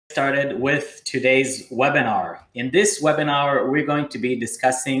Started with today's webinar. In this webinar, we're going to be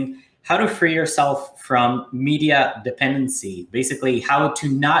discussing how to free yourself from media dependency. Basically, how to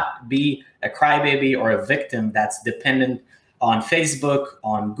not be a crybaby or a victim that's dependent on Facebook,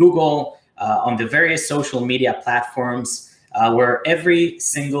 on Google, on the various social media platforms, where every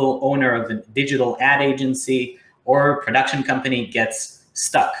single owner of a digital ad agency or production company gets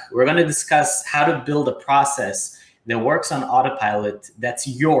stuck. We're going to discuss how to build a process that works on autopilot, that's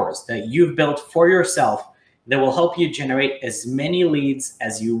yours, that you've built for yourself, that will help you generate as many leads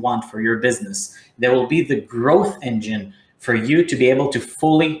as you want for your business. That will be the growth engine for you to be able to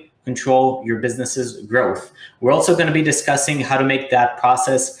fully control your business's growth. We're also going to be discussing how to make that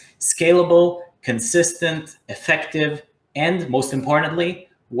process scalable, consistent, effective, and most importantly,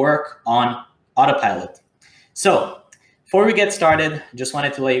 work on autopilot. So, before we get started, just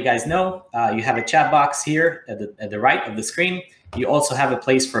wanted to let you guys know, you have a chat box here at the right of the screen. You also have a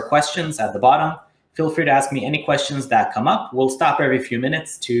place for questions at the bottom. Feel free to ask me any questions that come up. We'll stop every few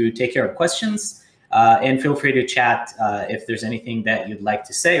minutes to take care of questions, and feel free to chat if there's anything that you'd like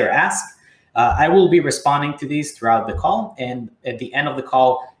to say or ask. I will be responding to these throughout the call, and at the end of the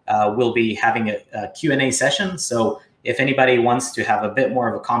call, we'll be having a Q&A session. So if anybody wants to have a bit more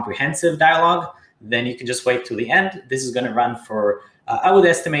of a comprehensive dialogue, then you can just wait till the end. This is going to run for, I would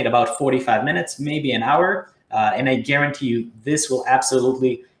estimate, about 45 minutes, maybe an hour. And I guarantee you, this will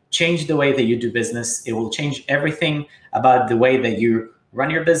absolutely change the way that you do business. It will change everything about the way that you run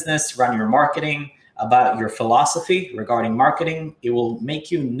your business, run your marketing, about your philosophy regarding marketing. It will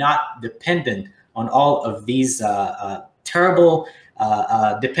make you not dependent on all of these terrible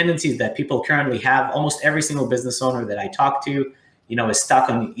dependencies that people currently have. Almost every single business owner that I talk to, is stuck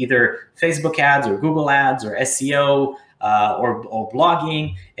on either Facebook ads or Google ads or SEO or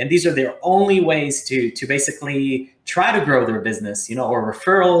blogging. And these are their only ways to basically try to grow their business, or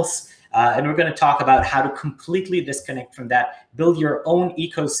referrals. And we're going to talk about how to completely disconnect from that, build your own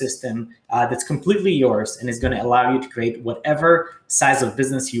ecosystem that's completely yours and is going to allow you to create whatever size of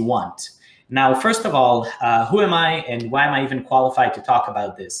business you want. Now, first of all, who am I and why am I even qualified to talk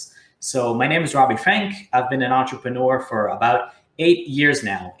about this? So my name is Robby Frank. I've been an entrepreneur for about 8 years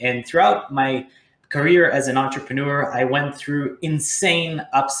now. And throughout my career as an entrepreneur, I went through insane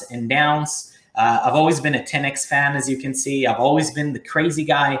ups and downs. I've always been a 10X fan, as you can see. I've always been the crazy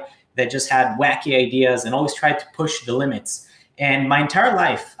guy that just had wacky ideas and always tried to push the limits. And my entire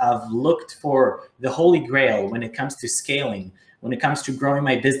life, I've looked for the holy grail when it comes to scaling, when it comes to growing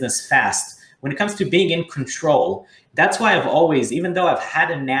my business fast, when it comes to being in control. That's why I've always, even though I've had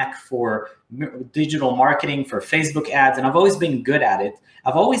a knack for digital marketing, for Facebook ads, and I've always been good at it,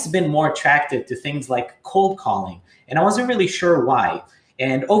 I've always been more attracted to things like cold calling. And I wasn't really sure why.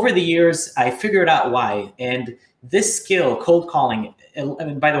 And over the years, I figured out why. And this skill, cold calling,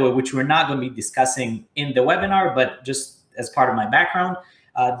 and by the way, which we're not going to be discussing in the webinar, but just as part of my background,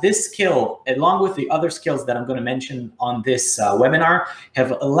 this skill, along with the other skills that I'm going to mention on this webinar,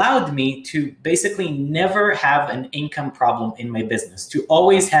 have allowed me to basically never have an income problem in my business, to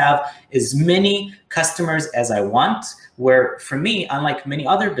always have as many customers as I want, where for me, unlike many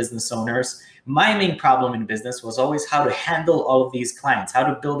other business owners, my main problem in business was always how to handle all of these clients, how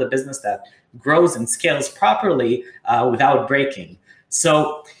to build a business that grows and scales properly without breaking.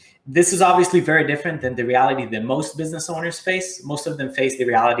 So this is obviously very different than the reality that most business owners face. Most of them face the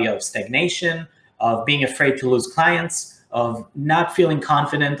reality of stagnation, of being afraid to lose clients, of not feeling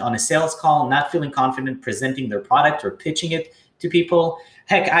confident on a sales call, not feeling confident presenting their product or pitching it to people.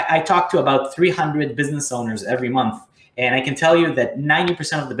 Heck, I talk to about 300 business owners every month. And I can tell you that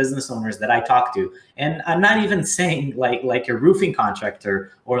 90% of the business owners that I talk to, and I'm not even saying like a roofing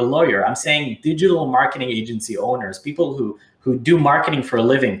contractor or a lawyer, I'm saying digital marketing agency owners, people who do marketing for a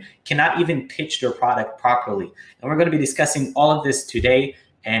living, cannot even pitch their product properly. And we're going to be discussing all of this today.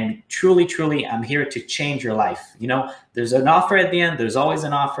 And truly, truly, I'm here to change your life. There's an offer at the end. There's always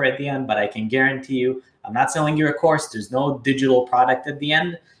an offer at the end, but I can guarantee you, I'm not selling you a course. There's no digital product at the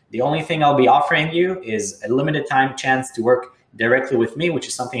end. The only thing I'll be offering you is a limited time chance to work directly with me, which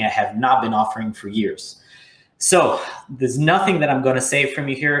is something I have not been offering for years. So there's nothing that I'm going to save from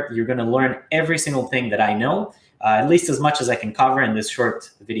you here. You're going to learn every single thing that I know, at least as much as I can cover in this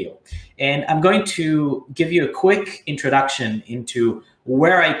short video. And I'm going to give you a quick introduction into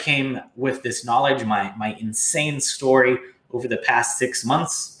where I came with this knowledge, my insane story over the past 6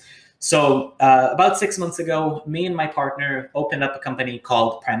 months. So about 6 months ago, me and my partner opened up a company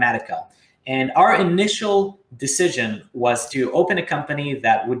called Prymatica. And our initial decision was to open a company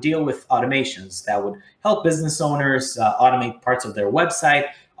that would deal with automations, that would help business owners automate parts of their website,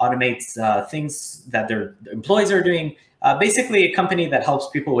 automate things that their employees are doing, basically a company that helps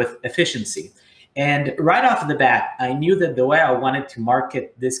people with efficiency. And right off the bat, I knew that the way I wanted to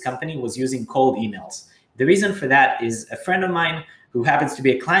market this company was using cold emails. The reason for that is a friend of mine who happens to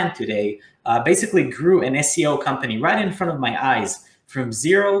be a client today basically grew an SEO company right in front of my eyes from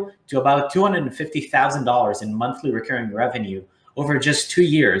zero to about $250,000 in monthly recurring revenue over just 2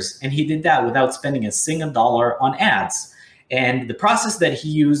 years. And he did that without spending a single dollar on ads. And the process that he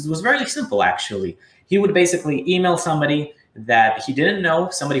used was very simple, actually. He would basically email somebody that he didn't know,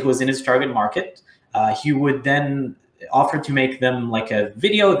 somebody who was in his target market. He would then offer to make them like a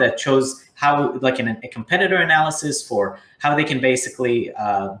video that shows how, like a competitor analysis for how they can basically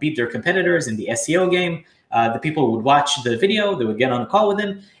beat their competitors in the SEO game. The people would watch the video, they would get on a call with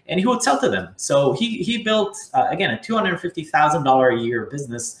him, and he would sell to them. So he built, again, a $250,000 a year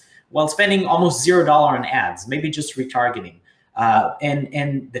business while spending almost $0 on ads, maybe just retargeting.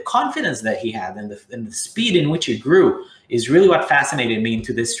 And the confidence that he had and the speed in which it grew is really what fascinated me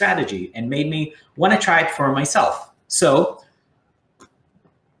into this strategy and made me want to try it for myself. So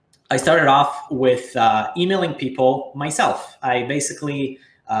I started off with emailing people myself. I basically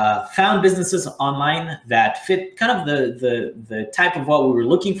found businesses online that fit kind of the type of what we were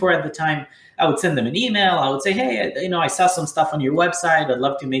looking for at the time. I would send them an email. I would say, hey, I saw some stuff on your website. I'd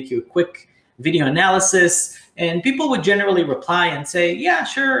love to make you a quick video analysis. And people would generally reply and say, yeah,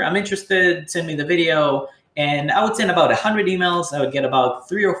 sure, I'm interested, send me the video. And I would send about 100 emails. I would get about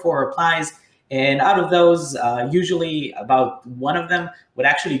 3 or 4 replies. And out of those, usually about one of them would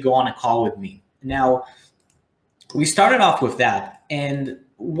actually go on a call with me. Now, we started off with that. And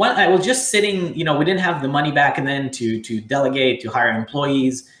I was just sitting, we didn't have the money back then to delegate, to hire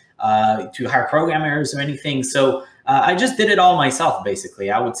employees, to hire programmers or anything. So I just did it all myself, basically.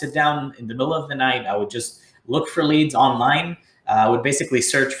 I would sit down in the middle of the night. I would just look for leads online. I would basically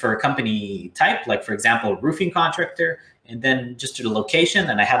search for a company type, like, for example, roofing contractor, and then just to the location.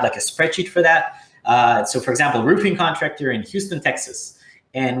 And I had like a spreadsheet for that. So, for example, roofing contractor in Houston, Texas.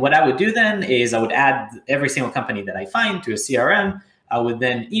 And what I would do then is I would add every single company that I find to a CRM. I would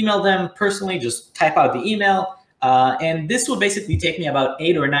then email them personally, just type out the email. And this will basically take me about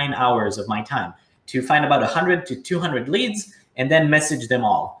 8 or 9 hours of my time to find about 100 to 200 leads and then message them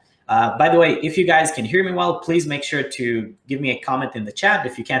all. By the way, if you guys can hear me well, please make sure to give me a comment in the chat.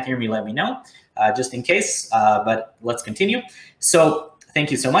 If you can't hear me, let me know, just in case, but let's continue. So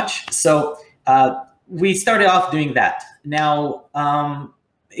thank you so much. So we started off doing that. Now,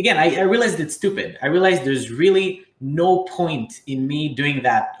 again, I realized it's stupid. I realized there's really no point in me doing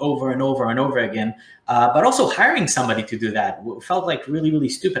that over and over and over again, but also hiring somebody to do that felt like really, really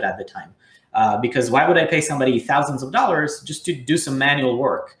stupid at the time. Because why would I pay somebody thousands of dollars just to do some manual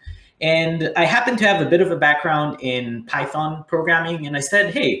work? And I happen to have a bit of a background in Python programming. And I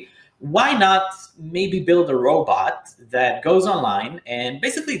said, hey, why not maybe build a robot that goes online and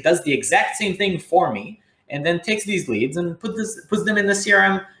basically does the exact same thing for me and then takes these leads and puts them in the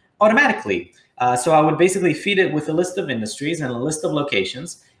CRM automatically. So I would basically feed it with a list of industries and a list of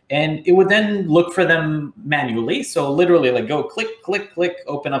locations, and it would then look for them manually. So literally like go click, click, click,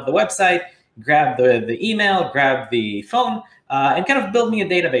 open up the website, grab the email, grab the phone, and kind of build me a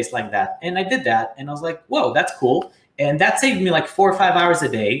database like that. And I did that, and I was like, whoa, that's cool. And that saved me like 4 or 5 hours a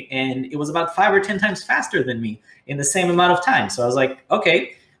day, and it was about 5 or 10 times faster than me in the same amount of time. So I was like,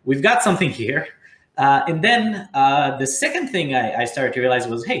 okay, we've got something here. And then the second thing I started to realize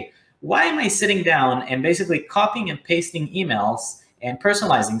was, hey, why am I sitting down and basically copying and pasting emails and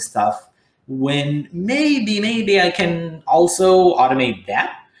personalizing stuff when maybe I can also automate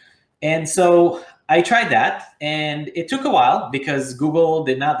that? And so I tried that, and it took a while because Google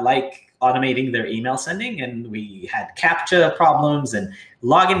did not like automating their email sending, and we had CAPTCHA problems and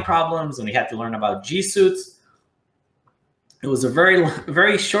login problems, and we had to learn about G Suits. It was a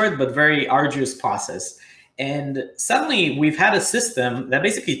very short but very arduous process. And suddenly we've had a system that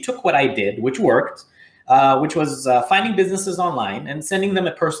basically took what I did, which worked, which was finding businesses online and sending them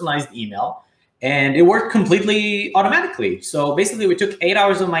a personalized email. And it worked completely automatically. So basically we took 8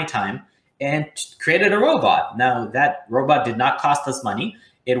 hours of my time and created a robot. Now that robot did not cost us money.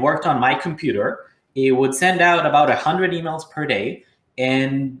 It worked on my computer. It would send out about 100 emails per day,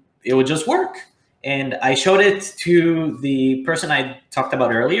 and it would just work. And I showed it to the person I talked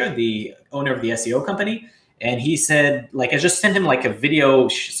about earlier, the owner of the SEO company. And he said, like, I just sent him like a video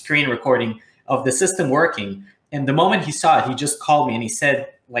screen recording of the system working. And the moment he saw it, he just called me and he said,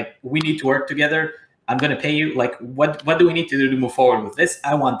 like, we need to work together. I'm going to pay you. Like, what do we need to do to move forward with this?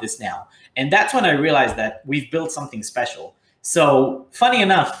 I want this now. And that's when I realized that we've built something special. So funny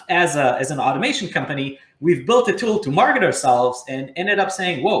enough, as an automation company, we've built a tool to market ourselves and ended up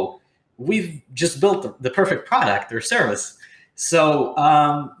saying, whoa, we've just built the perfect product or service. So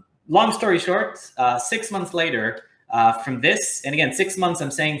long story short, 6 months later from this, and again, 6 months,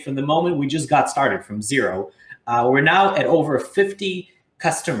 I'm saying from the moment we just got started from zero, we're now at over 50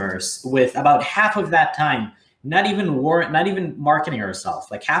 customers, with about half of that time not even marketing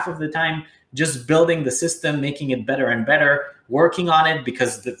ourselves, like half of the time just building the system, making it better and better, working on it,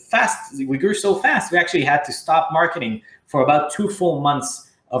 because we grew so fast, we actually had to stop marketing for about 2 full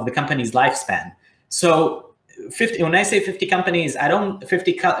months of the company's lifespan. So 50, when I say 50 companies,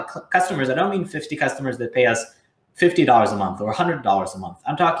 50 customers, I don't mean 50 customers that pay us $50 a month or $100 a month.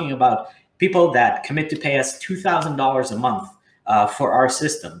 I'm talking about people that commit to pay us $2,000 a month for our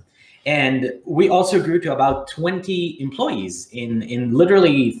system. And we also grew to about 20 employees in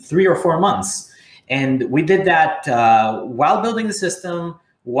literally 3 or 4 months. And we did that while building the system,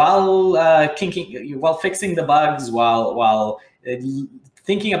 while fixing the bugs, while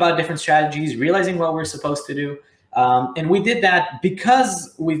thinking about different strategies, realizing what we're supposed to do. And we did that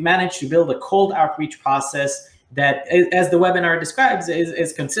because we've managed to build a cold outreach process that, as the webinar describes,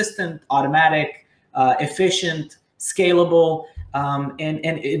 is consistent, automatic, efficient, scalable, and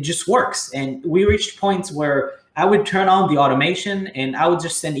it just works. And we reached points where I would turn on the automation and I would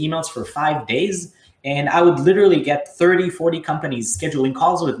just send emails for 5 days, and I would literally get 30, 40 companies scheduling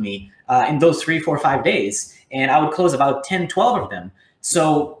calls with me in those 3, 4, 5 days. And I would close about 10, 12 of them.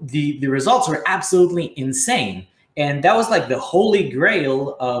 So the results were absolutely insane. And that was like the holy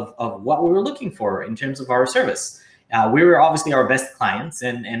grail of what we were looking for in terms of our service. We were obviously our best clients,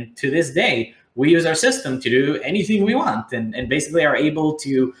 and to this day, we use our system to do anything we want, and basically are able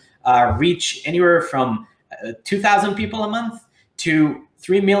to reach anywhere from 2,000 people a month to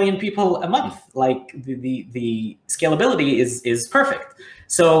 3 million people a month. Like the scalability is perfect.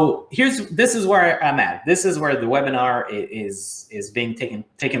 So this is where I'm at. This is where the webinar is being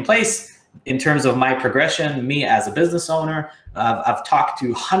taken place. In terms of my progression, me as a business owner, I've talked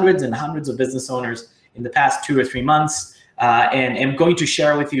to hundreds and hundreds of business owners in the past 2 or 3 months, and I'm going to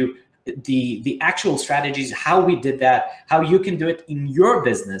share with you the actual strategies, how we did that, how you can do it in your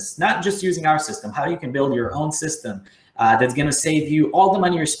business, not just using our system, how you can build your own system that's going to save you all the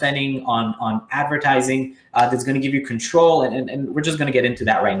money you're spending on advertising, that's going to give you control, and we're just going to get into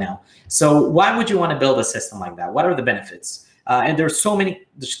that right now. So why would you want to build a system like that? What are the benefits? And there's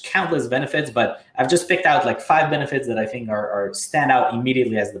countless benefits, but I've just picked out like 5 benefits that I think stand out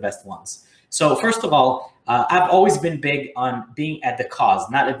immediately as the best ones. So first of all, I've always been big on being at the cause,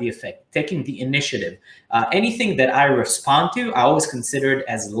 not at the effect, taking the initiative. Anything that I respond to, I always considered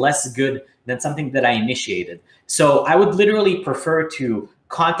as less good than something that I initiated. So I would literally prefer to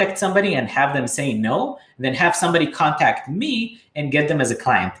contact somebody and have them say no, than have somebody contact me and get them as a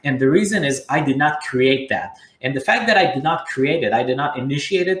client. And the reason is I did not create that. And the fact that I did not create it, I did not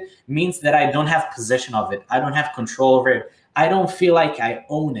initiate it, means that I don't have possession of it. I don't have control over it. I don't feel like I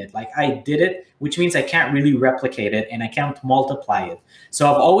own it, like I did it, which means I can't really replicate it and I can't multiply it. So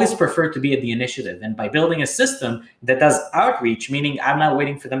I've always preferred to be at the initiative. And by building a system that does outreach, meaning I'm not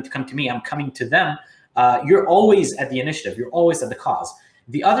waiting for them to come to me, I'm coming to them, you're always at the initiative, you're always at the cause.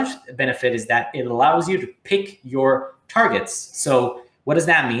 The other benefit is that it allows you to pick your targets. So what does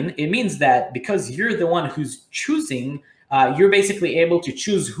that mean? It means that because you're the one who's choosing, you're basically able to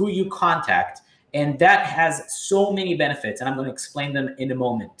choose who you contact. And that has so many benefits, and I'm going to explain them in a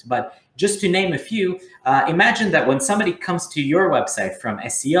moment. But just to name a few, imagine that when somebody comes to your website from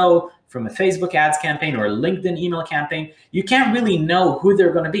SEO, from a Facebook ads campaign or a LinkedIn email campaign, you can't really know who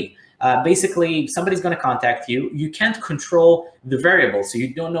they're going to be. Basically, somebody's going to contact you. You can't control the variables, so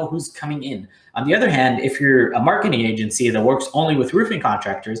you don't know who's coming in. On the other hand, if you're a marketing agency that works only with roofing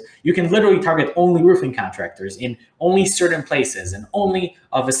contractors, you can literally target only roofing contractors in only certain places and only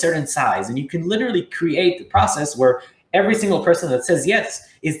of a certain size. And you can literally create the process where every single person that says yes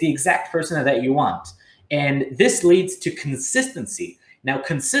is the exact person that you want. And this leads to consistency. Now,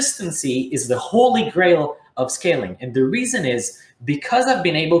 consistency is the holy grail of scaling. And the reason is because I've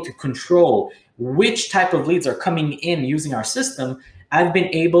been able to control which type of leads are coming in using our system, I've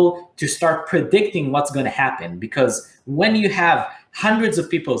been able to start predicting what's going to happen. Because when you have hundreds of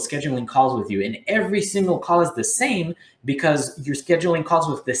people scheduling calls with you and every single call is the same because you're scheduling calls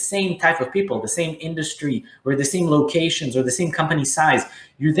with the same type of people, the same industry or the same locations or the same company size,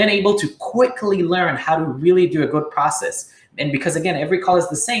 you're then able to quickly learn how to really do a good process. And because again, every call is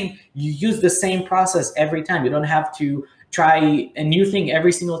the same, you use the same process every time. You don't have to try a new thing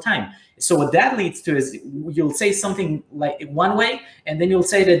every single time. So what that leads to is you'll say something like one way, and then you'll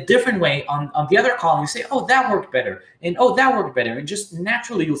say it a different way on the other call, and you say, oh, that worked better, and oh, that worked better. And just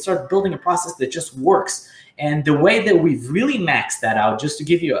naturally, you'll start building a process that just works. And the way that we've really maxed that out, just to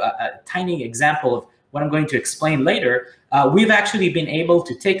give you a tiny example of what I'm going to explain later, we've actually been able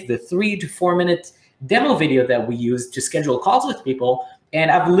to take the 3 to 4 minute demo video that we use to schedule calls with people, and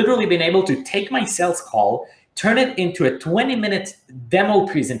I've literally been able to take my sales call, turn it into a 20-minute demo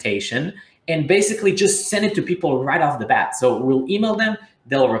presentation, and basically just send it to people right off the bat. So we'll email them,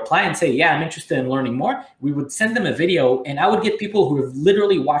 they'll reply and say, yeah, I'm interested in learning more. We would send them a video, and I would get people who have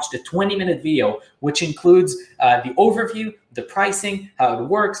literally watched a 20-minute video, which includes the overview, the pricing, how it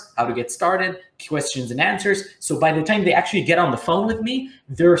works, how to get started, questions and answers. So by the time they actually get on the phone with me,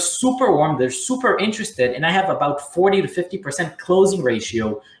 they're super warm, they're super interested, and I have about 40 to 50% closing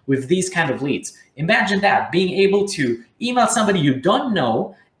ratio with these kind of leads. Imagine that, being able to email somebody you don't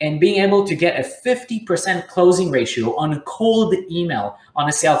know and being able to get a 50% closing ratio on a cold email on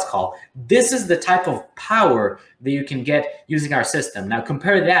a sales call. This is the type of power that you can get using our system. Now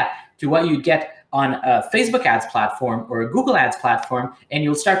compare that to what you get on a Facebook ads platform or a Google ads platform, and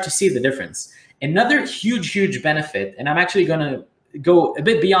you'll start to see the difference. Another huge benefit, and I'm actually gonna go a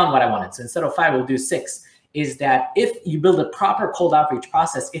bit beyond what I wanted. So instead of 5, we'll do 6, is that if you build a proper cold outreach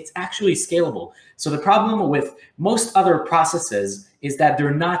process, it's actually scalable. So the problem with most other processes is that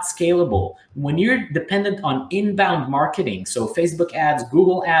they're not scalable. When you're dependent on inbound marketing, so Facebook ads,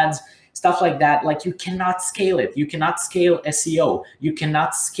 Google ads, stuff like that, like you cannot scale it. You cannot scale SEO. You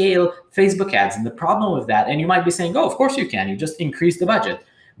cannot scale Facebook ads. And the problem with that, and you might be saying, oh, of course you can, you just increase the budget.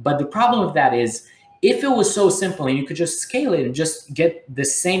 But the problem with that is, if it was so simple and you could just scale it and just get the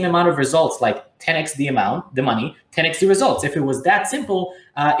same amount of results, like 10x the amount, the money, 10x the results. If it was that simple,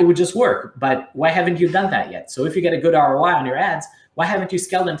 it would just work. But why haven't you done that yet? So if you get a good ROI on your ads, why haven't you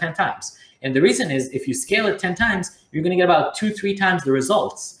scaled them 10 times? And the reason is, if you scale it 10 times, you're gonna get about 2-3 times the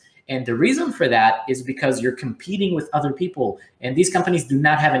results. And the reason for that is because you're competing with other people, and these companies do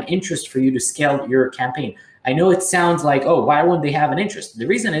not have an interest for you to scale your campaign. I know it sounds like, oh, why wouldn't they have an interest? The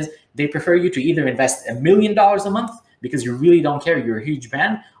reason is they prefer you to either invest $1 million a month because you really don't care, you're a huge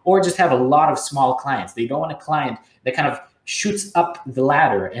brand, or just have a lot of small clients. They don't want a client that kind of shoots up the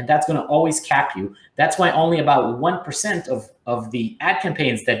ladder, and that's gonna always cap you. That's why only about 1% of the ad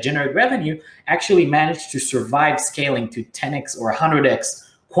campaigns that generate revenue actually manage to survive scaling to 10x or 100x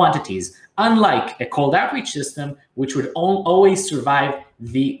quantities, unlike a cold outreach system, which would always survive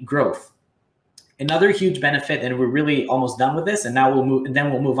the growth. Another huge benefit, and we're really almost done with this, and now we'll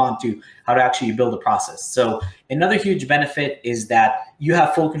move on to how to actually build a process. So another huge benefit is that you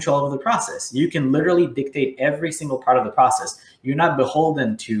have full control over the process. You can literally dictate every single part of the process. You're not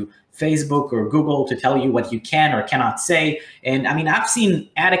beholden to Facebook or Google to tell you what you can or cannot say. And I mean, I've seen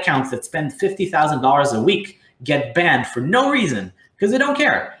ad accounts that spend $50,000 a week get banned for no reason because they don't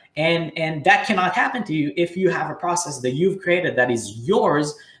care. And that cannot happen to you if you have a process that you've created that is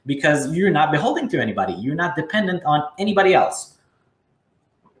yours, because you're not beholden to anybody. You're not dependent on anybody else.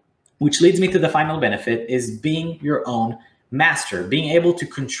 Which leads me to the final benefit, is being your own master, being able to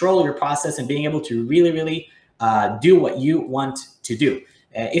control your process and being able to really do what you want to do.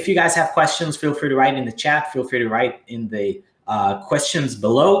 If you guys have questions, feel free to write in the chat. Feel free to write in the questions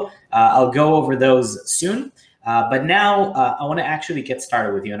below. I'll go over those soon. But now I want to actually get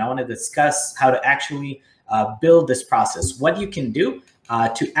started with you, and I want to discuss how to actually build this process. What you can do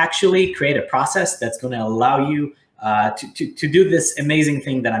to actually create a process that's going to allow you to do this amazing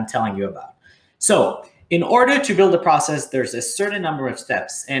thing that I'm telling you about. So in order to build a process, there's a certain number of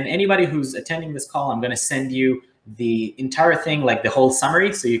steps. And anybody who's attending this call, I'm going to send you the entire thing, like the whole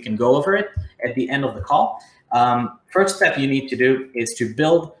summary, so you can go over it at the end of the call. First step you need to do is to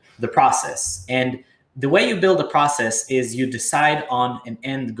build the process. And the way you build a process is you decide on an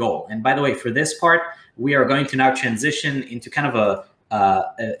end goal. And by the way, for this part, we are going to now transition into kind of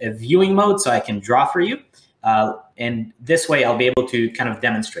a viewing mode, so I can draw for you. And this way I'll be able to kind of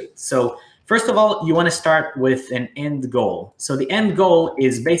demonstrate. So first of all, you want to start with an end goal. So the end goal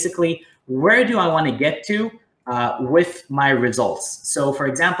is basically, where do I want to get to with my results? So for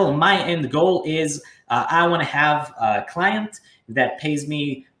example, my end goal is I want to have a client that pays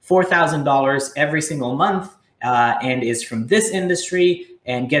me $4,000 every single month and is from this industry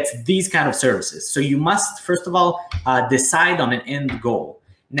and gets these kind of services. So you must, first of all, decide on an end goal.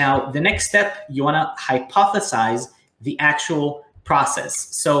 Now, the next step, you want to hypothesize the actual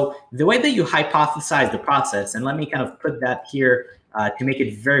process. So the way that you hypothesize the process, and let me kind of put that here to make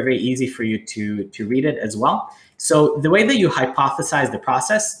it very easy for you to read it as well. So the way that you hypothesize the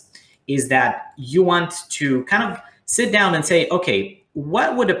process is that you want to kind of sit down and say, okay,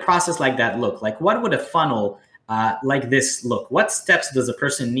 what would a process like that look like? What would a funnel like this look? What steps does a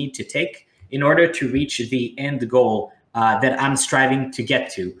person need to take in order to reach the end goal that I'm striving to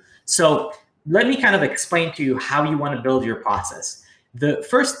get to? So let me kind of explain to you how you want to build your process. The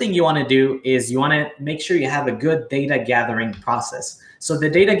first thing you want to do is you want to make sure you have a good data gathering process. So the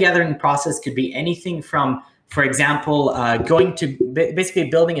data gathering process could be anything from, for example, going to basically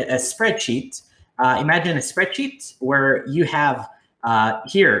building a spreadsheet. Imagine a spreadsheet where you have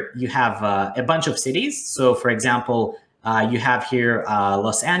here you have a bunch of cities. So for example, you have here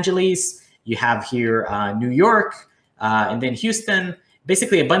Los Angeles, you have here New York, and then Houston,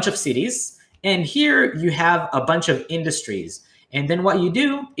 basically a bunch of cities. And here you have a bunch of industries. And then what you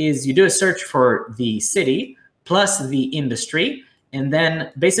do is you do a search for the city plus the industry, and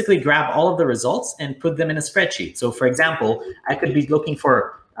then basically grab all of the results and put them in a spreadsheet. So for example, I could be looking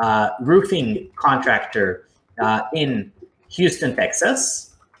for roofing contractor in Houston,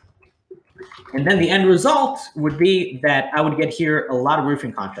 Texas. And then the end result would be that I would get here a lot of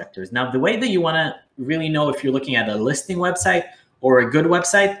roofing contractors. Now, the way that you want to really know if you're looking at a listing website or a good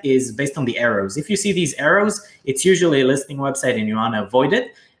website is based on the arrows. If you see these arrows, it's usually a listing website and you want to avoid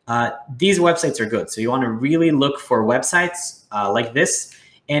it. These websites are good. So you want to really look for websites like this.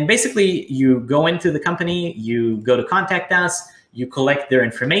 And basically you go into the company, you go to contact us, you collect their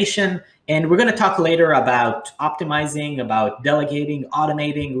information. And we're going to talk later about optimizing, about delegating,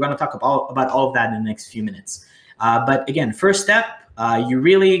 automating. We're going to talk about all of that in the next few minutes. But again, first step, you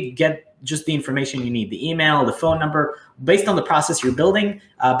really get just the information you need, the email, the phone number, based on the process you're building.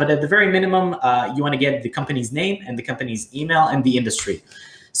 But at the very minimum, you want to get the company's name and the company's email and the industry.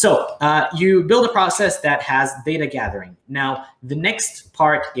 So you build a process that has data gathering. Now, the next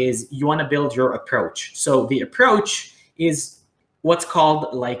part is you want to build your approach. So the approach is what's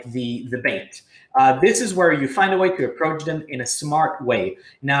called like the bait. This is where you find a way to approach them in a smart way.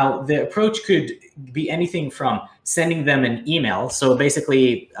 Now, the approach could be anything from sending them an email. So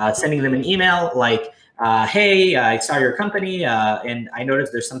basically sending them an email like, hey, I saw your company and I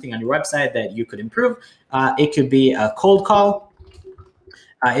noticed there's something on your website that you could improve. It could be a cold call.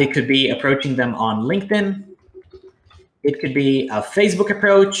 It could be approaching them on LinkedIn. It could be a Facebook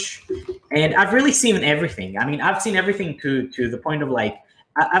approach. And I've really seen everything. I mean, I've seen everything to the point of like,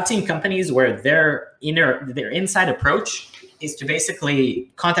 I've seen companies where their inside approach is to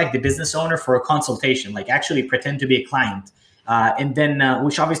basically contact the business owner for a consultation, like actually pretend to be a client. And then,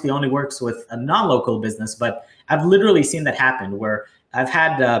 which obviously only works with a non-local business, but I've literally seen that happen where I've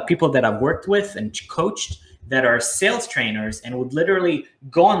had people that I've worked with and coached that are sales trainers and would literally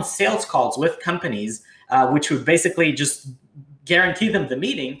go on sales calls with companies, which would basically just guarantee them the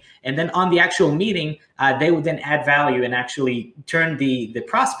meeting. And then on the actual meeting, they would then add value and actually turn the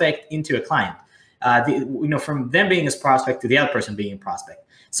prospect into a client. From them being a prospect to the other person being a prospect.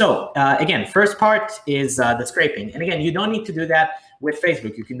 So again, first part is the scraping. And again, you don't need to do that with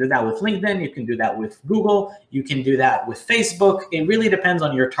Facebook. You can do that with LinkedIn. You can do that with Google. You can do that with Facebook. It really depends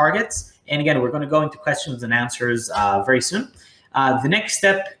on your targets. And again, we're going to go into questions and answers very soon. The next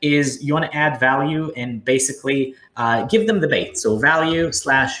step is you want to add value and basically give them the bait. So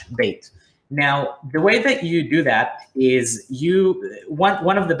value/bait. Now, the way that you do that is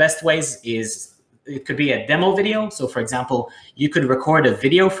one of the best ways is it could be a demo video. So for example, you could record a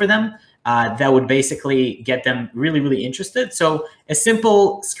video for them that would basically get them really, really interested. So a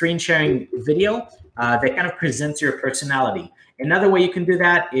simple screen sharing video that kind of presents your personality. Another way you can do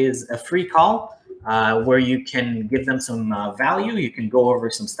that is a free call where you can give them some value. You can go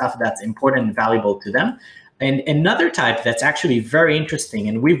over some stuff that's important and valuable to them. And another type that's actually very interesting,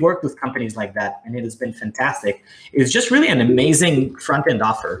 and we've worked with companies like that, and it has been fantastic, is just really an amazing front-end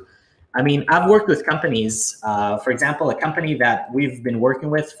offer. I mean, I've worked with companies, for example, a company that we've been working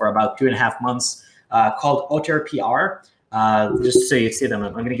with for about 2.5 months called Otter PR. Just so you see them,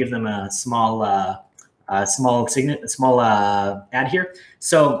 I'm going to give them a small ad here.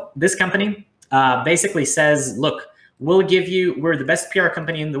 So this company basically says, look, we're the best PR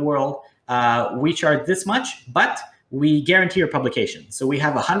company in the world. We charge this much, but we guarantee your publication. So we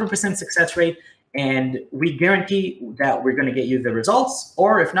have 100% success rate, and we guarantee that we're going to get you the results,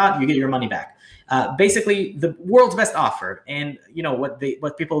 or if not, you get your money back. Basically, the world's best offer. And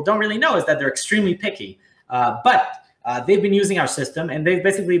what people don't really know is that they're extremely picky. But they've been using our system, and they've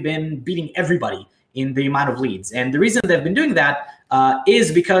basically been beating everybody in the amount of leads. And the reason they've been doing that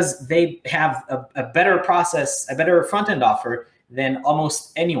is because they have a better process, a better front-end offer than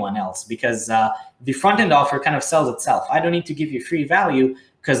almost anyone else, because the front-end offer kind of sells itself. I don't need to give you free value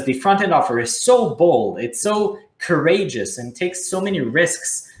because the front-end offer is so bold, it's so courageous, and takes so many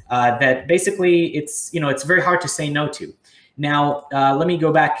risks that basically it's very hard to say no to. Now, let me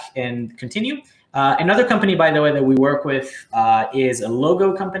go back and continue. Another company, by the way, that we work with is a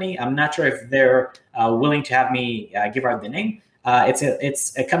logo company. I'm not sure if they're willing to have me give out the name.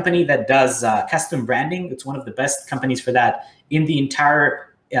 It's a company that does custom branding. It's one of the best companies for that in the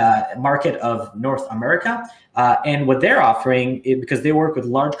entire market of North America. And what they're offering, because they work with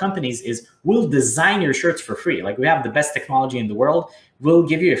large companies, is we'll design your shirts for free. Like, we have the best technology in the world. We'll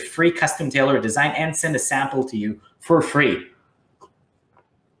give you a free custom tailored design and send a sample to you for free.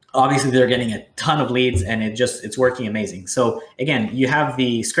 Obviously, they're getting a ton of leads, and it's working amazing. So again, you have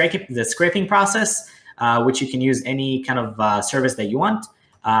the scraping process, which you can use any kind of service that you want.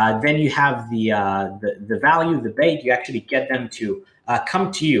 Then you have the value, the bait. You actually get them to come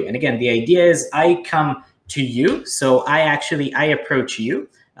to you. And again, the idea is I come to you, so I approach you.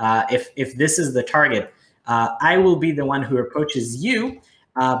 If this is the target, I will be the one who approaches you.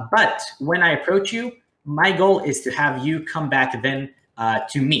 But when I approach you, my goal is to have you come back then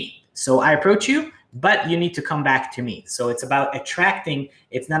to me. So I approach you, but you need to come back to me. So it's about attracting.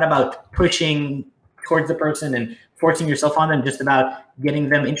 It's not about pushing towards the person and forcing yourself on them, just about getting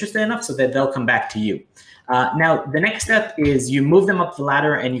them interested enough so that they'll come back to you. Now, the next step is you move them up the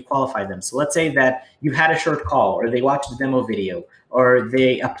ladder and you qualify them. So let's say that you've had a short call, or they watched the demo video, or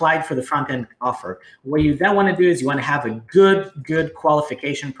they applied for the front-end offer. What you then want to do is you want to have a good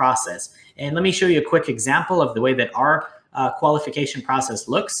qualification process. And let me show you a quick example of the way that our qualification process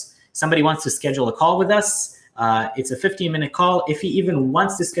looks. Somebody wants to schedule a call with us. It's a 15-minute call. If he even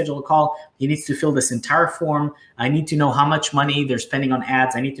wants to schedule a call, he needs to fill this entire form. I need to know how much money they're spending on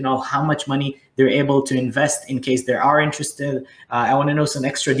ads. I need to know how much money they're able to invest in case they are interested. I want to know some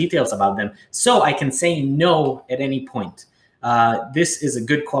extra details about them so I can say no at any point. This is a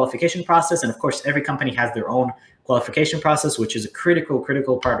good qualification process. And of course, every company has their own qualification process, which is a critical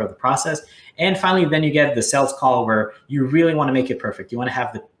part of the process. And finally, then you get the sales call, where you really want to make it perfect. You want to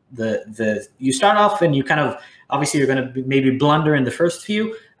have you start off and you kind of, obviously you're going to maybe blunder in the first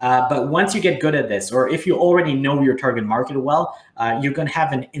few, but once you get good at this, or if you already know your target market well, you're going to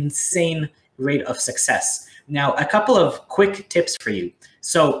have an insane rate of success. Now, a couple of quick tips for you.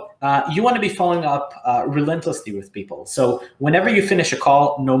 So you want to be following up relentlessly with people. So whenever you finish a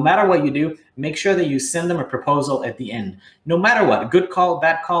call, no matter what you do, make sure that you send them a proposal at the end. No matter what, good call,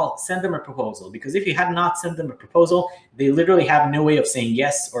 bad call, send them a proposal. Because if you had not sent them a proposal, they literally have no way of saying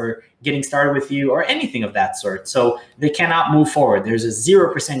yes or getting started with you or anything of that sort. So they cannot move forward. There's a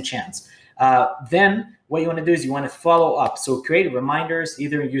 0% chance. Then what you want to do is you want to follow up. So create reminders,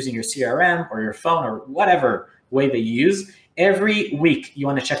 either using your CRM or your phone or whatever way that you use. Every week, you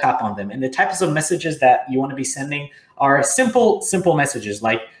want to check up on them. And the types of messages that you want to be sending are simple messages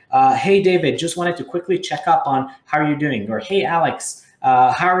like, hey, David, just wanted to quickly check up on how you're doing. Or, hey, Alex,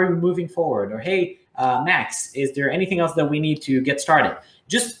 how are we moving forward? Or, hey, Max, is there anything else that we need to get started?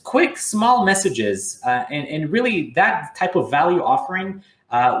 Just quick, small messages. And really, that type of value offering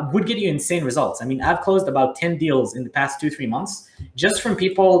would get you insane results. I mean, I've closed about 10 deals in the past 2-3 months just from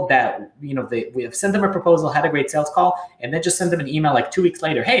people that, we have sent them a proposal, had a great sales call, and then just send them an email like 2 weeks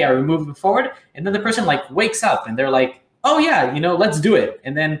later, hey, are we moving forward? And then the person like wakes up and they're like, oh yeah, let's do it.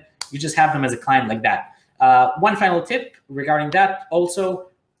 And then you just have them as a client like that. One final tip regarding that also,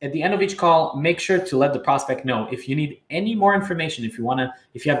 at the end of each call, make sure to let the prospect know if you need any more information, if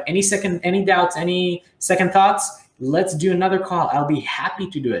you have any doubts, any second thoughts, let's do another call. I'll be happy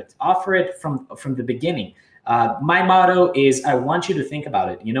to do it. Offer it from the beginning. My motto is I want you to think about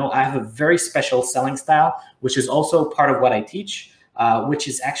it. I have a very special selling style, which is also part of what I teach, which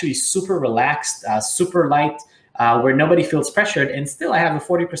is actually super relaxed, super light, where nobody feels pressured. And still I have a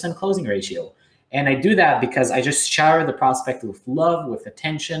 40% closing ratio. And I do that because I just shower the prospect with love, with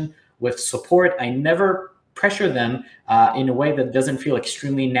attention, with support. I never pressure them in a way that doesn't feel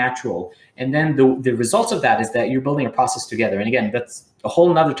extremely natural. And then the results of that is that you're building a process together. And again, that's a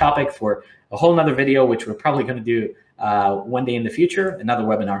whole nother topic for a whole nother video, which we're probably going to do one day in the future, another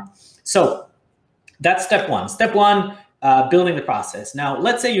webinar. So that's step one. Step one, building the process. Now,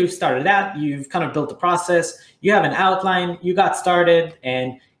 let's say you've started that, you've kind of built the process, you have an outline, you got started,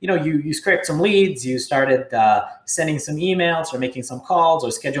 and you scraped some leads, you started sending some emails or making some calls or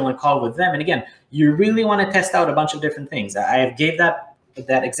scheduling a call with them. And again, you really want to test out a bunch of different things. I gave that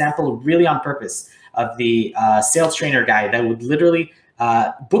example really on purpose of the sales trainer guy that would literally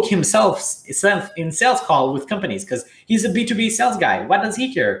book himself in sales call with companies because he's a B2B sales guy. What does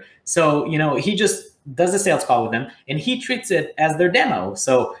he care? So, he just does a sales call with them and he treats it as their demo.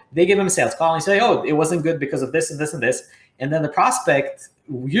 So they give him a sales call and say, oh, it wasn't good because of this and this and this. And then the prospect,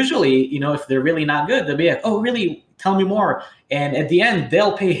 usually, if they're really not good, they'll be like, oh, really? Tell me more. And at the end,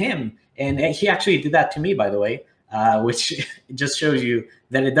 they'll pay him. And he actually did that to me, by the way. which just shows you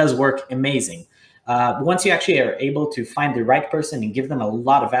that it does work amazing. Once you actually are able to find the right person and give them a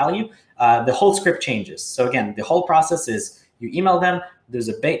lot of value, the whole script changes. So again, the whole process is you email them, there's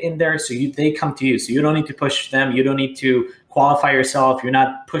a bait in there, so they come to you. So you don't need to push them, you don't need to qualify yourself, you're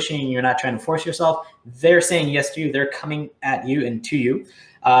not pushing, you're not trying to force yourself. They're saying yes to you, they're coming at you and to you.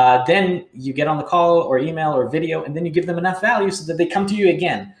 Then you get on the call or email or video, and then you give them enough value so that they come to you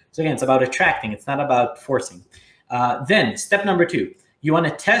again. So again, it's about attracting, it's not about forcing. Then step number 2, you want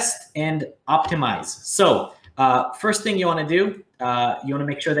to test and optimize. So first thing you want to do, you want to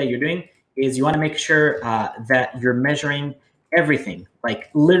make sure that you're doing is you want to make sure that you're measuring everything, like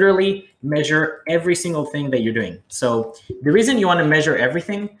literally measure every single thing that you're doing. So the reason you want to measure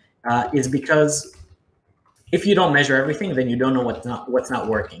everything is because if you don't measure everything, then you don't know what's not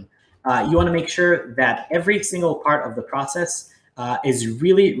working. You want to make sure that every single part of the process is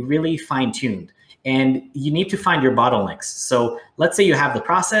really, really fine-tuned. And you need to find your bottlenecks. So let's say you have the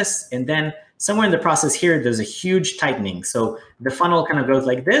process, and then somewhere in the process here, there's a huge tightening. So the funnel kind of goes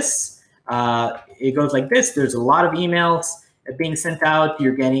like this. It goes like this. There's a lot of emails being sent out.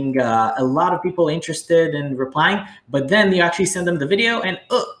 You're getting a lot of people interested in replying, but then you actually send them the video, and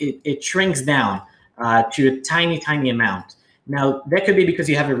it shrinks down to a tiny, tiny amount. Now, that could be because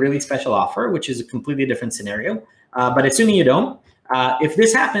you have a really special offer, which is a completely different scenario. But assuming you don't, if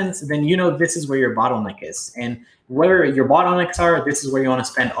this happens, then you know this is where your bottleneck is. And where your bottlenecks are, this is where you want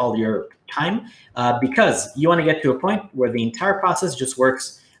to spend all your time, because you want to get to a point where the entire process just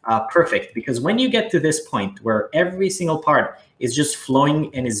works perfect. Because when you get to this point where every single part is just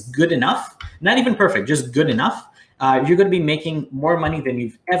flowing and is good enough, not even perfect, just good enough, you're going to be making more money than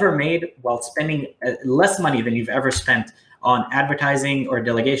you've ever made while spending less money than you've ever spent on advertising or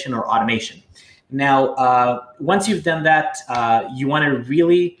delegation or automation. Now, once you've done that, you want to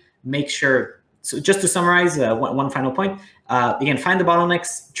really make sure. So just to summarize, one final point, again, find the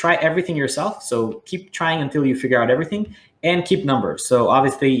bottlenecks, try everything yourself. So keep trying until you figure out everything, and keep numbers. So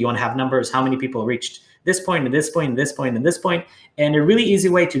obviously you want to have numbers, how many people reached this point and this point and this point and this point. And a really easy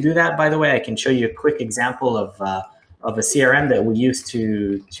way to do that, by the way, I can show you a quick example of a CRM that we used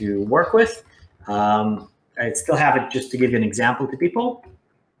to work with. I still have it just to give you an example to people.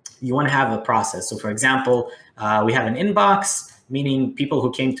 You want to have a process. So for example, we have an inbox, meaning people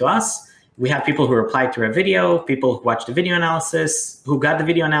who came to us. We have people who replied to our video, people who watched the video analysis, who got the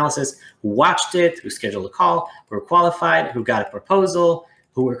video analysis, who watched it, who scheduled a call, who were qualified, who got a proposal,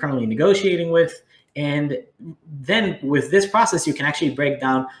 who we're currently negotiating with. And then with this process, you can actually break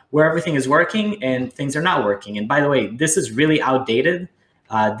down where everything is working and things are not working. And by the way, this is really outdated.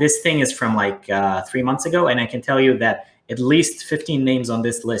 This thing is from like 3 months ago, and I can tell you that at least 15 names on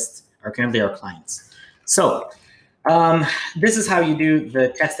this list are currently our clients. So this is how you do the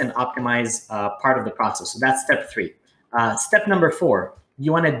test and optimize part of the process. So that's step 3. Step number 4,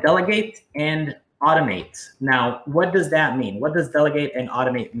 you want to delegate and automate. Now, what does that mean? What does delegate and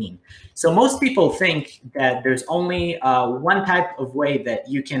automate mean? So most people think that there's only one type of way that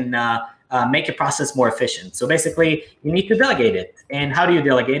you can make a process more efficient. So basically, you need to delegate it. And how do you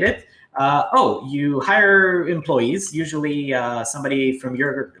delegate it? You hire employees, usually somebody from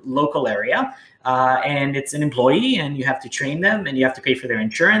your local area, and it's an employee, and you have to train them, and you have to pay for their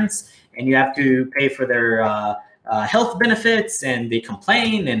insurance, and you have to pay for their health benefits, and they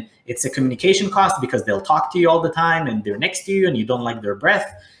complain, and it's a communication cost because they'll talk to you all the time, and they're next to you, and you don't like their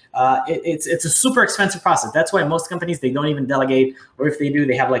breath. It's a super expensive process. That's why most companies, they don't even delegate, or if they do,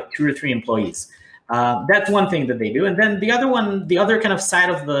 they have like 2 or 3 employees. That's one thing that they do. And then the other kind of side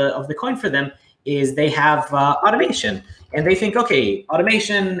of the coin for them is they have automation. And they think, okay,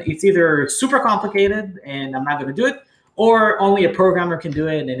 automation, it's either super complicated and I'm not going to do it, or only a programmer can do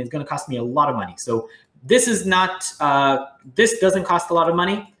it and it's going to cost me a lot of money. So this is not, this doesn't cost a lot of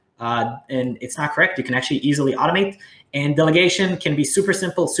money, and it's not correct. You can actually easily automate, and delegation can be super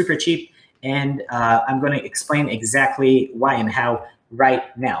simple, super cheap. And I'm going to explain exactly why and how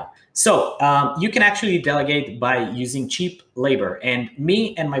right now. So you can actually delegate by using cheap labor. And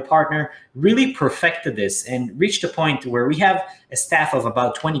me and my partner really perfected this and reached a point where we have a staff of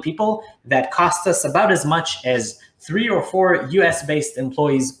about 20 people that cost us about as much as 3 or 4 US-based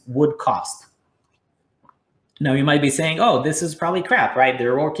employees would cost. Now you might be saying, oh, this is probably crap, right?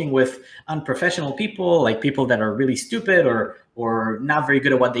 They're working with unprofessional people, like people that are really stupid or or not very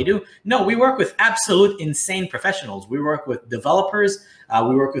good at what they do. No, we work with absolute insane professionals. We work with developers.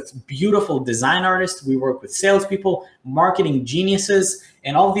 We work with beautiful design artists. We work with salespeople, marketing geniuses,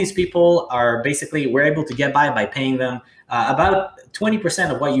 and all of these people are basically, we're able to get by paying them about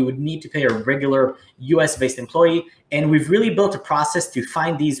 20% of what you would need to pay a regular US-based employee. And we've really built a process to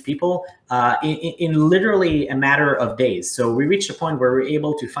find these people in literally a matter of days. So we reached a point where we're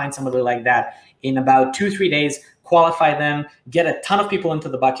able to find somebody like that in about 2-3 days, qualify them, get a ton of people into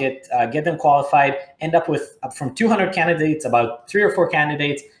the bucket, get them qualified, end up with from 200 candidates, about 3 or 4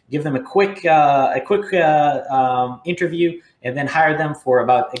 candidates, give them a quick interview, and then hire them for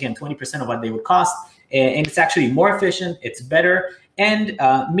about, again, 20% of what they would cost. And it's actually more efficient, it's better. And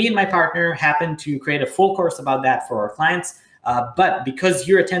me and my partner happen to create a full course about that for our clients. But because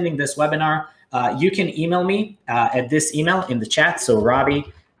you're attending this webinar, you can email me at this email in the chat. So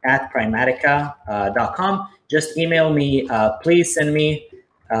Robby@Prymatica.com. Just email me, please send me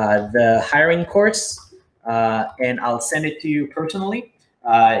the hiring course, and I'll send it to you personally.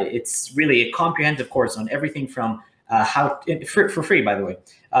 It's really a comprehensive course on everything from for free, by the way.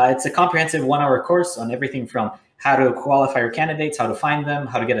 It's a comprehensive 1-hour course on everything from how to qualify your candidates, how to find them,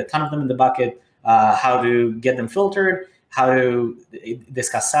 how to get a ton of them in the bucket, how to get them filtered, how to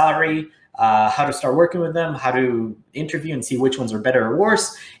discuss salary, how to start working with them, how to interview and see which ones are better or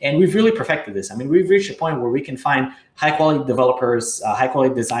worse. And we've really perfected this. I mean, we've reached a point where we can find high quality developers, high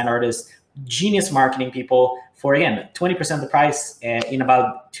quality design artists, genius marketing people for, again, 20% of the price in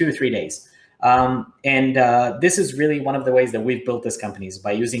about 2 to 3 days. This is really one of the ways that we've built this company is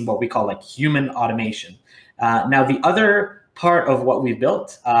by using what we call like human automation. Now, the other part of what we've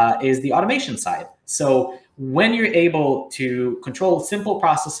built is the automation side. So when you're able to control simple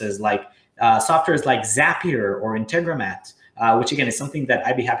processes like softwares like Zapier or Integromat, which again is something that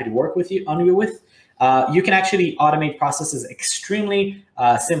I'd be happy to work with you with, you can actually automate processes extremely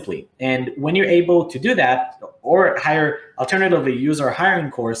simply. And when you're able to do that, or alternatively use our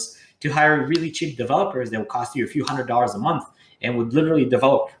hiring course to hire really cheap developers that will cost you a few $100s a month and would literally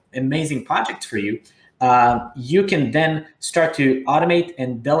develop amazing projects for you, you can then start to automate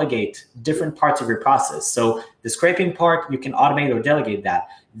and delegate different parts of your process. So the scraping part, you can automate or delegate that.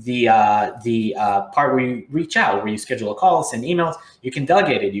 The part where you reach out, where you schedule a call, send emails, you can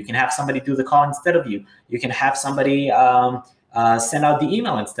delegate it. You can have somebody do the call instead of you. You can have somebody send out the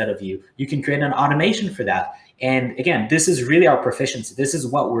email instead of you. You can create an automation for that. And again, this is really our proficiency. This is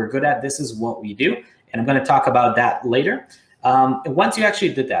what we're good at. This is what we do. And I'm going to talk about that later. Once you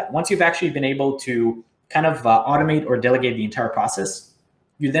actually did that, once you've actually been able to kind of automate or delegate the entire process,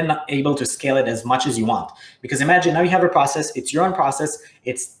 you're then able to scale it as much as you want. Because imagine now you have a process, it's your own process,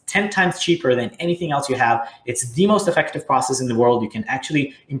 it's 10 times cheaper than anything else you have. It's the most effective process in the world. You can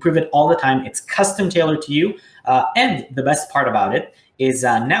actually improve it all the time. It's custom tailored to you. And the best part about it is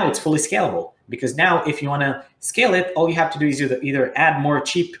now it's fully scalable. Because now if you want to scale it, all you have to do is either add more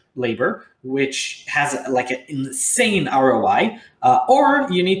cheap labor, which has like an insane ROI, or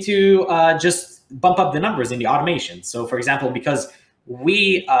you need to just bump up the numbers in the automation. So for example, because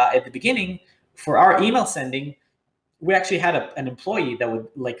we, at the beginning, for our email sending, we actually had an employee that would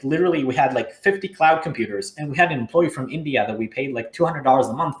like literally, we had like 50 cloud computers, and we had an employee from India that we paid like $200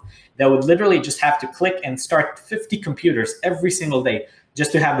 a month that would literally just have to click and start 50 computers every single day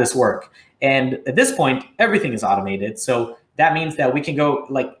just to have this work. And at this point, everything is automated. So that means that we can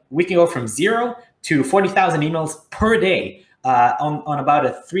go from 0 to 40,000 emails per day on about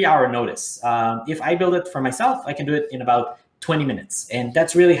a 3-hour notice. If I build it for myself, I can do it in about 20 minutes. And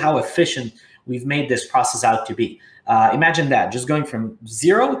that's really how efficient we've made this process out to be. Imagine that, just going from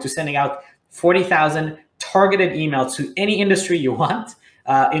 0 to sending out 40,000 targeted emails to any industry you want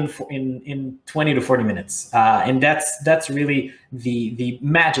in 20 to 40 minutes. And that's really the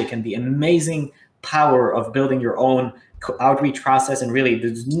magic and the amazing power of building your own outreach process. And really,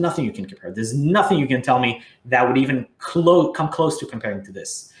 there's nothing you can compare. There's nothing you can tell me that would even come close to comparing to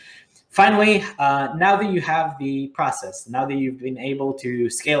this. Finally, now that you have the process, now that you've been able to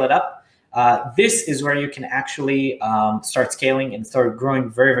scale it up, this is where you can actually start scaling and start growing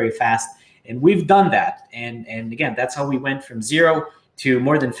very, very fast. And we've done that. And again, that's how we went from 0 to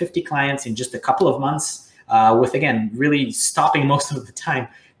more than 50 clients in just a couple of months, with, again, really stopping most of the time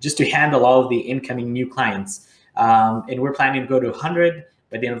just to handle all of the incoming new clients. And we're planning to go to 100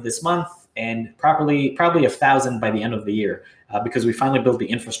 by the end of this month, and probably 1,000 by the end of the year, because we finally built the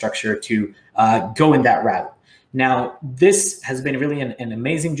infrastructure to go in that route. Now, this has been really an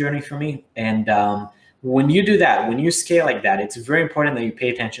amazing journey for me. And when you do that, when you scale like that, it's very important that you pay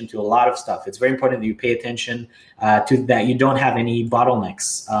attention to a lot of stuff. It's very important that you pay attention to that you don't have any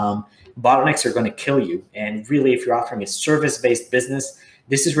bottlenecks. bottlenecks are going to kill you. And really, if you're offering a service-based business,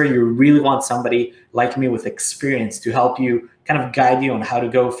 this is where you really want somebody like me with experience to help you, kind of guide you on how to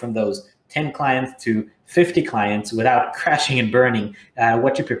go from those 10 clients to 50 clients without crashing and burning,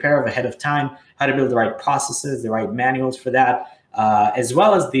 what to prepare ahead of time, how to build the right processes, the right manuals for that, as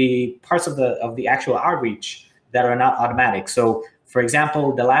well as the parts of the actual outreach that are not automatic. So for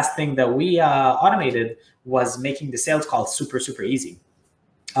example, the last thing that we automated was making the sales calls super, super easy.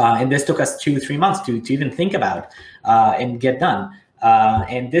 And this took us 2-3 months to even think about and get done.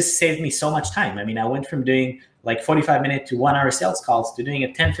 And this saved me so much time. I mean, I went from doing like 45-minute to 1-hour sales calls to doing a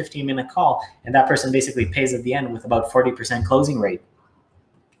 10-15-minute call, and that person basically pays at the end with about 40% closing rate.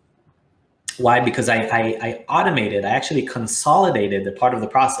 Why? Because I automated, I actually consolidated the part of the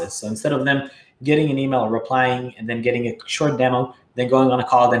process. So instead of them getting an email, replying, and then getting a short demo, then going on a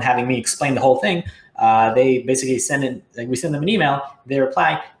call, then having me explain the whole thing, they basically send in, like we send them an email, they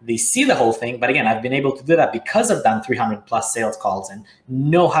reply, they see the whole thing. But again, I've been able to do that because I've done 300+ sales calls and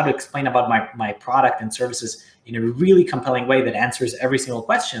know how to explain about my product and services in a really compelling way that answers every single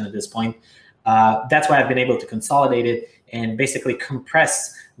question at this point. That's why I've been able to consolidate it and basically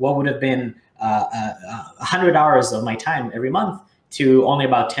compress what would have been 100 hours of my time every month to only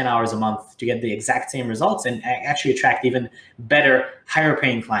about 10 hours a month to get the exact same results and actually attract even better, higher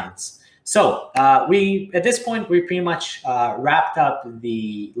paying clients. So at this point, we pretty much wrapped up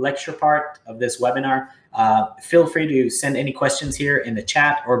the lecture part of this webinar. Feel free to send any questions here in the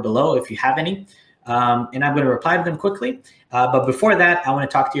chat or below if you have any. And I'm going to reply to them quickly. But before that, I want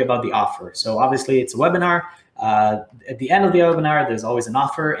to talk to you about the offer. So obviously it's a webinar. At the end of the webinar, there's always an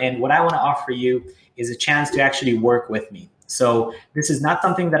offer. And what I want to offer you is a chance to actually work with me. So this is not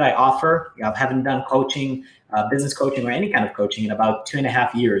something that I offer. I haven't done coaching, business coaching, or any kind of coaching in about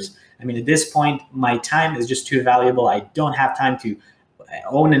 2.5 years. I mean, at this point, my time is just too valuable. I don't have time to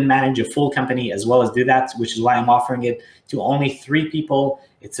own and manage a full company as well as do that, which is why I'm offering it to only 3 people.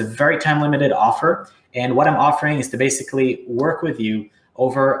 It's a very time-limited offer. And what I'm offering is to basically work with you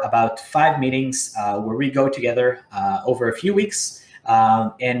over about 5 meetings where we go together over a few weeks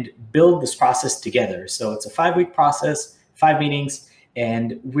and build this process together. So it's a 5-week process, 5 meetings,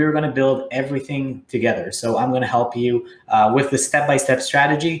 and we're going to build everything together. So I'm going to help you with the step-by-step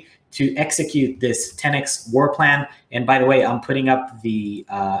strategy to execute this 10x war plan. And by the way, I'm putting up the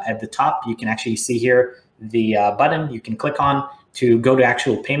at the top, you can actually see here the button you can click on to go to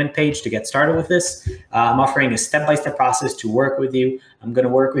actual payment page to get started with this. I'm offering a step-by-step process to work with you. I'm going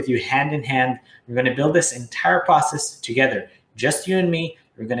to work with you hand in hand. We're going to build this entire process together, just you and me.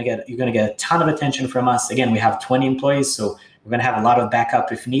 You're going to get a ton of attention from us. Again, we have 20 employees, so we're going to have a lot of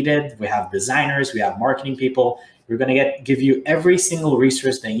backup if needed. We have designers, we have marketing people. We're going to give you every single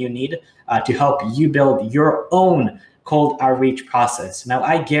resource that you need to help you build your own cold outreach process. Now,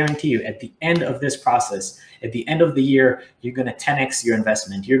 I guarantee you at the end of this process, at the end of the year, you're going to 10x your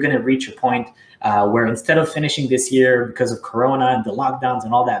investment. You're going to reach a point where instead of finishing this year because of Corona and the lockdowns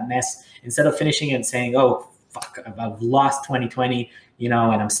and all that mess, instead of finishing it and saying, oh, fuck, I've lost 2020, you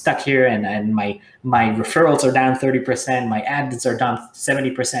know, and I'm stuck here and my referrals are down 30%, my ads are down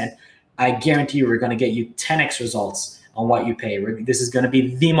 70%, I guarantee you we're going to get you 10x results on what you pay. This is going to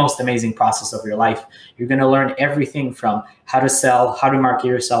be the most amazing process of your life. You're going to learn everything from how to sell, how to market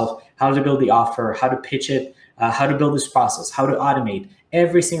yourself, how to build the offer, how to pitch it, how to build this process, how to automate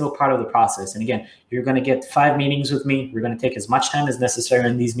every single part of the process. And again, you're going to get 5 meetings with me. We're going to take as much time as necessary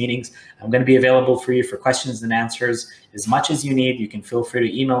in these meetings. I'm going to be available for you for questions and answers as much as you need. You can feel free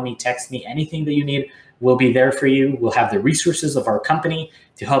to email me, text me, anything that you need. We'll be there for you. We'll have the resources of our company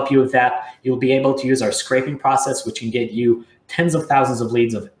to help you with that. You'll be able to use our scraping process, which can get you tens of thousands of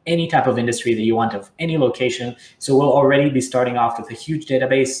leads of any type of industry that you want, of any location. So we'll already be starting off with a huge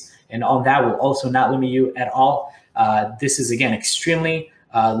database. And on that, we'll also not limit you at all. This is, again, extremely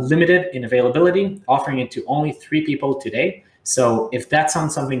limited in availability, offering it to only 3 people today. So if that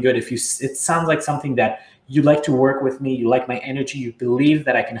sounds something good, it sounds like something that you like to work with me, you like my energy, you believe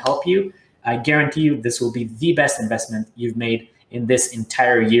that I can help you, I guarantee you this will be the best investment you've made in this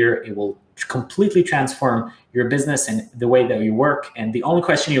entire year. It will completely transform your business and the way that you work. And the only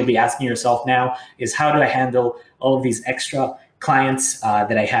question you'll be asking yourself now is, how do I handle all of these extra clients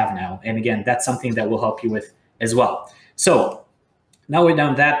that I have now? And again, that's something that will help you with as well. So now we're done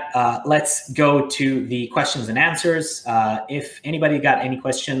with that. Let's go to the questions and answers. If anybody got any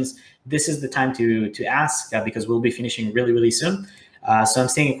questions, this is the time to ask because we'll be finishing really, really soon. So I'm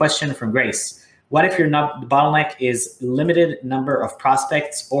seeing a question from Grace. What if your bottleneck is limited number of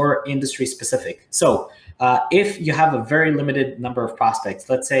prospects or industry specific? So if you have a very limited number of prospects,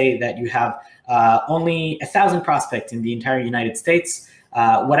 let's say that you have only 1,000 prospects in the entire United States,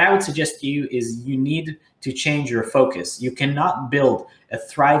 what I would suggest to you is you need to change your focus. You cannot build a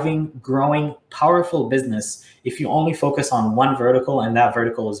thriving, growing, powerful business if you only focus on one vertical and that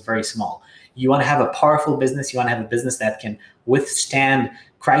vertical is very small. You want to have a powerful business. You want to have a business that can withstand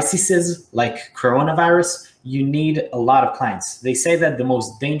crises like coronavirus. You need a lot of clients. They say that the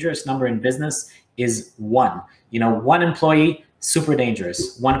most dangerous number in business is one. One employee, super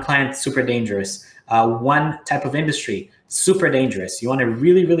dangerous. One client, super dangerous. One type of industry, super dangerous. You want to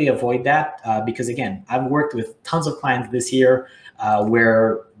really, really avoid that because, again, I've worked with tons of clients this year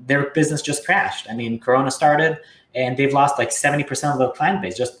where their business just crashed. I mean, Corona started and they've lost like 70% of their client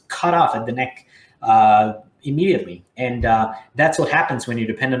base, just cut off at the neck immediately. And that's what happens when you're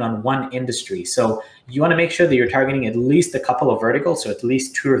dependent on one industry. So you want to make sure that you're targeting at least a couple of verticals, so at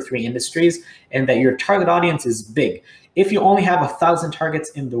least 2 or 3 industries, and that your target audience is big. If you only have 1,000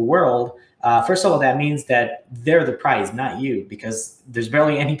 targets in the world, first of all, that means that they're the prize, not you, because there's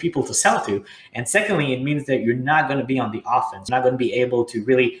barely any people to sell to. And secondly, it means that you're not going to be on the offense. You're not going to be able to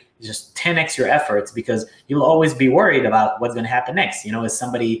really just 10x your efforts because you'll always be worried about what's going to happen next. Is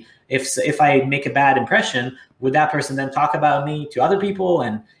somebody, if I make a bad impression, would that person then talk about me to other people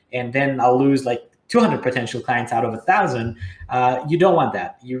and then I'll lose like 200 potential clients out of 1,000? You don't want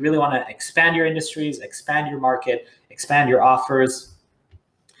that. You really want to expand your industries, expand your market, expand your offers.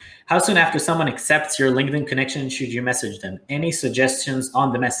 How soon after someone accepts your LinkedIn connection should you message them? Any suggestions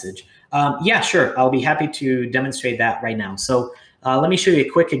on the message? Yeah, sure. I'll be happy to demonstrate that right now. So let me show you a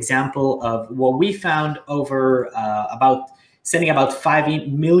quick example of what we found over sending about 5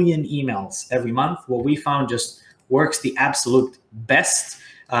 million emails every month. What we found just works the absolute best.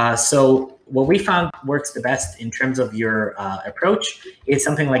 So what we found works the best in terms of your approach is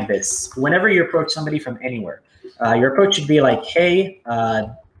something like this. Whenever you approach somebody from anywhere, your approach should be like, hey,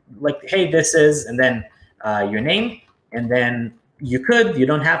 this is, and then your name, and then you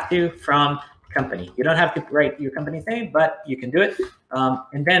don't have to, from company. You don't have to write your company's name, but you can do it.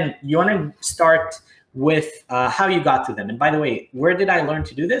 And then you want to start with how you got to them. And by the way, where did I learn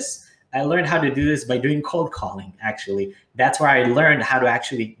to do this? I learned how to do this by doing cold calling, actually. That's where I learned how to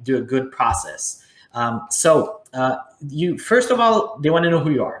actually do a good process. You first of all, they want to know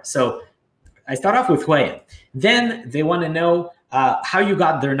who you are. So I start off with who I am. Then they want to know how you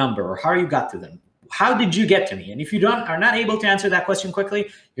got their number or how you got to them. How did you get to me? And if you are not able to answer that question quickly,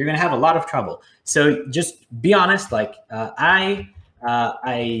 you're going to have a lot of trouble. So just be honest. Like I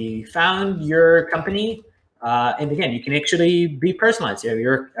found your company, and again, you can actually be personalized.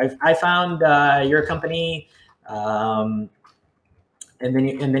 I found your company, and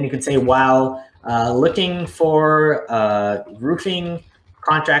then you can say, while looking for roofing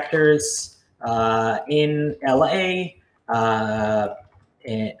contractors in LA.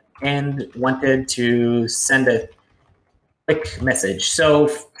 And wanted to send a quick message. So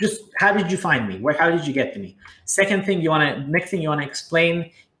just how did you find me? How did you get to me? Next thing you want to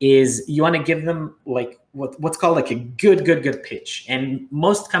explain is you want to give them like what's called like a good pitch. And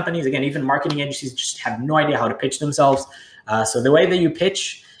most companies, again, even marketing agencies, just have no idea how to pitch themselves. So the way that you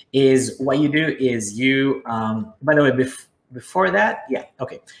pitch is what you do is you, by the way, before that, yeah,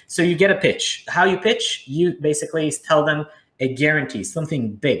 okay. So you get a pitch. How you pitch, you basically tell them a guarantee,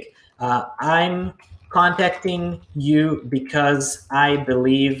 something big. I'm contacting you because I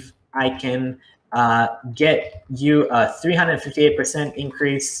believe I can get you a 358%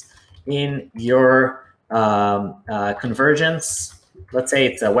 increase in your conversions. Let's say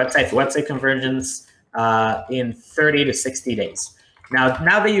it's a website conversions in 30 to 60 days.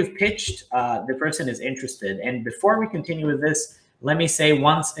 Now that you've pitched, the person is interested. And before we continue with this, let me say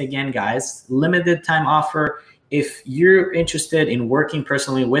once again, guys, limited time offer. If you're interested in working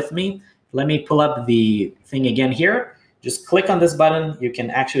personally with me, let me pull up the thing again here. Just click on this button. You can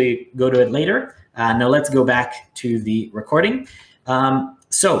actually go to it later. Now let's go back to the recording.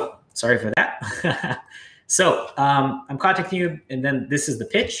 So sorry for that. I'm contacting you, and then this is the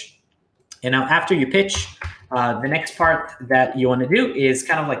pitch. And now after you pitch, the next part that you want to do is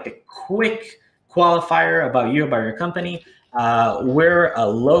kind of like the quick qualifier about you, about your company. We're a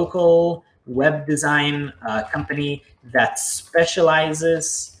local web design company that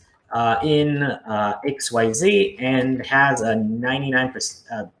specializes in XYZ and has a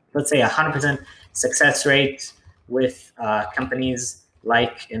 99%, let's say 100% success rate with companies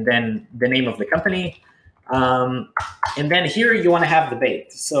like, and then the name of the company. And then here you want to have the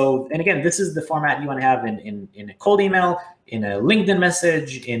bait. So, and again, this is the format you want to have in a cold email, in a LinkedIn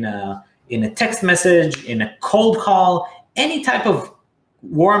message, in a text message, in a cold call. Any type of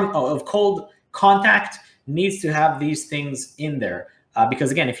cold contact needs to have these things in there.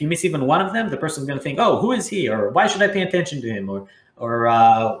 Because again, if you miss even one of them, the person's going to think, oh, who is he? Or why should I pay attention to him? Or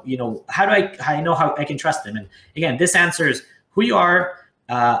or you know, how do I know how I can trust them? And again, this answers who you are,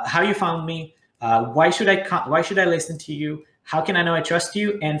 how you found me, why should I listen to you, how can I know I trust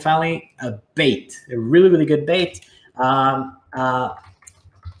you, and finally a bait, a really good bait.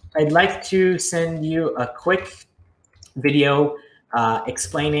 I'd like to send you a quick video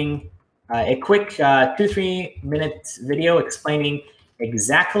explaining a quick 2-3 minute video explaining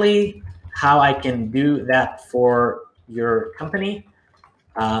exactly how I can do that for your company.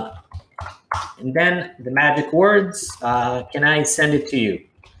 And then the magic words, can I send it to you?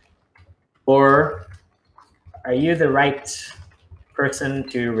 Or are you the right person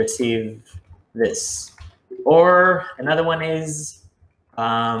to receive this? Or another one is,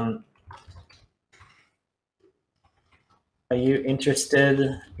 are you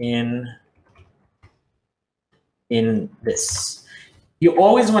interested in this? You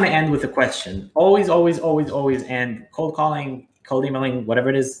always want to end with a question. Always end. Cold calling, cold emailing, whatever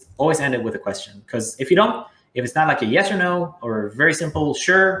it is, always end it with a question. Because if you don't, if it's not like a yes or no, or very simple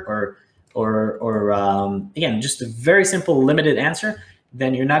sure, or again, just a very simple limited answer,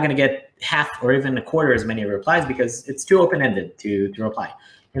 then you're not going to get half or even a quarter as many replies because it's too open-ended to reply.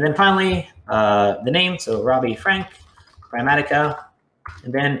 And then finally, the name, so Robby Frank, Prymatica.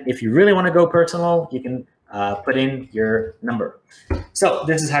 And then if you really want to go personal, you can put in your number. So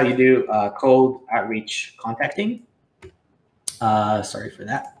this is how you do cold outreach contacting. Sorry for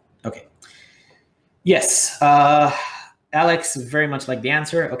that. Okay. Yes. Alex very much like the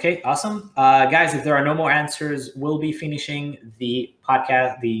answer. Okay, awesome. Guys, if there are no more answers, we'll be finishing the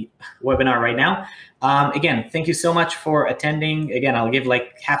podcast, the webinar right now. Again, thank you so much for attending. Again, I'll give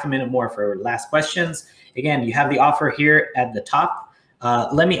like half a minute more for last questions. Again, you have the offer here at the top.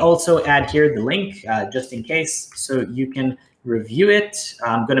 Let me also add here the link just in case so you can review it.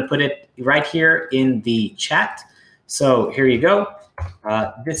 I'm going to put it right here in the chat. So here you go.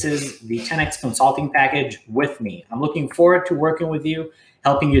 This is the 10X consulting package with me. I'm looking forward to working with you,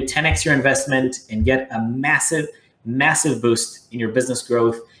 helping you 10X your investment and get a massive boost in your business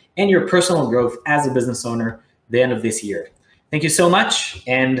growth and your personal growth as a business owner the end of this year. Thank you so much,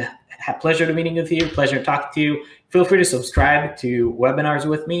 and pleasure to meeting with you, pleasure to talk to you. Feel free to subscribe to webinars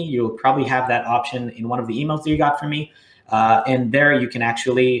with me. You'll probably have that option in one of the emails that you got from me. And there you can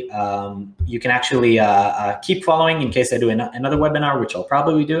actually keep following in case I do another webinar, which I'll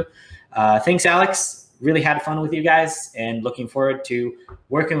probably do. Thanks, Alex. Really had fun with you guys and looking forward to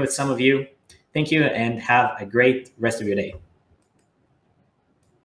working with some of you. Thank you and have a great rest of your day.